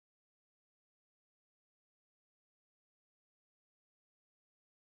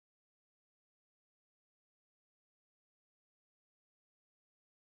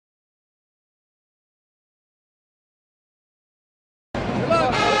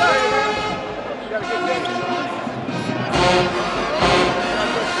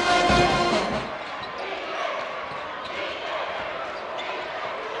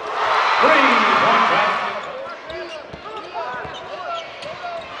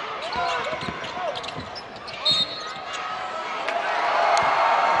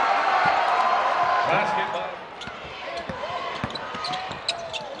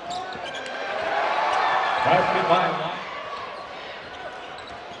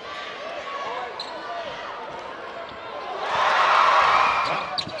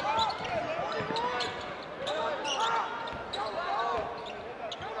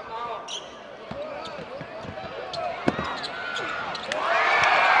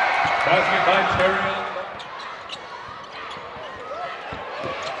Basket by Terry.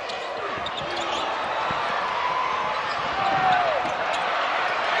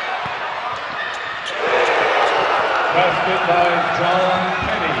 Basket by John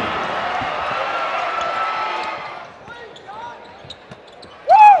Penny.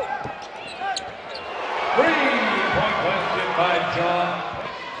 Three-point basket by John.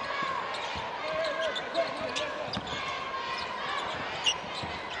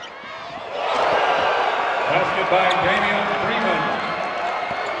 Basket by Damione Freeman.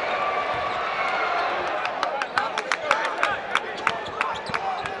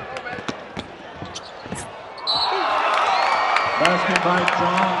 Basket by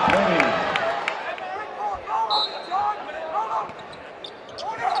John Penny.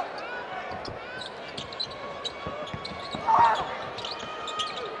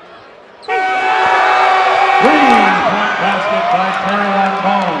 Three-point basket by Caroline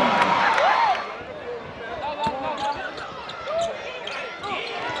Bone.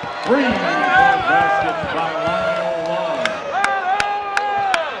 Three-point basket by Lionel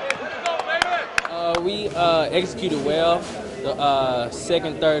Love. We executed well. The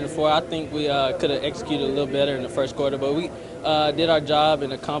second, third, and fourth, I think we could have executed a little better in the first quarter, but we did our job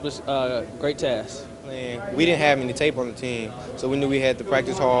and accomplished great tasks. We didn't have any tape on the team, so we knew we had to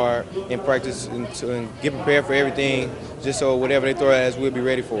practice hard and practice and get prepared for everything, just so whatever they throw at us, we'll be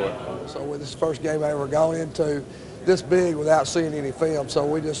ready for it. So with this first game I ever gone into this big without seeing any film, so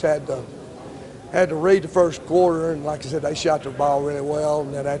we just had to read the first quarter, and like I said, they shot their ball really well,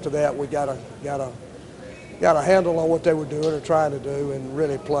 and then after that we got a handle on what they were doing or trying to do, and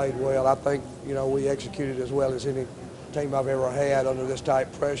really played well. I think, you know, we executed as well as any team I've ever had under this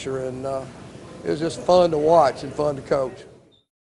type of pressure, and it was just fun to watch and fun to coach.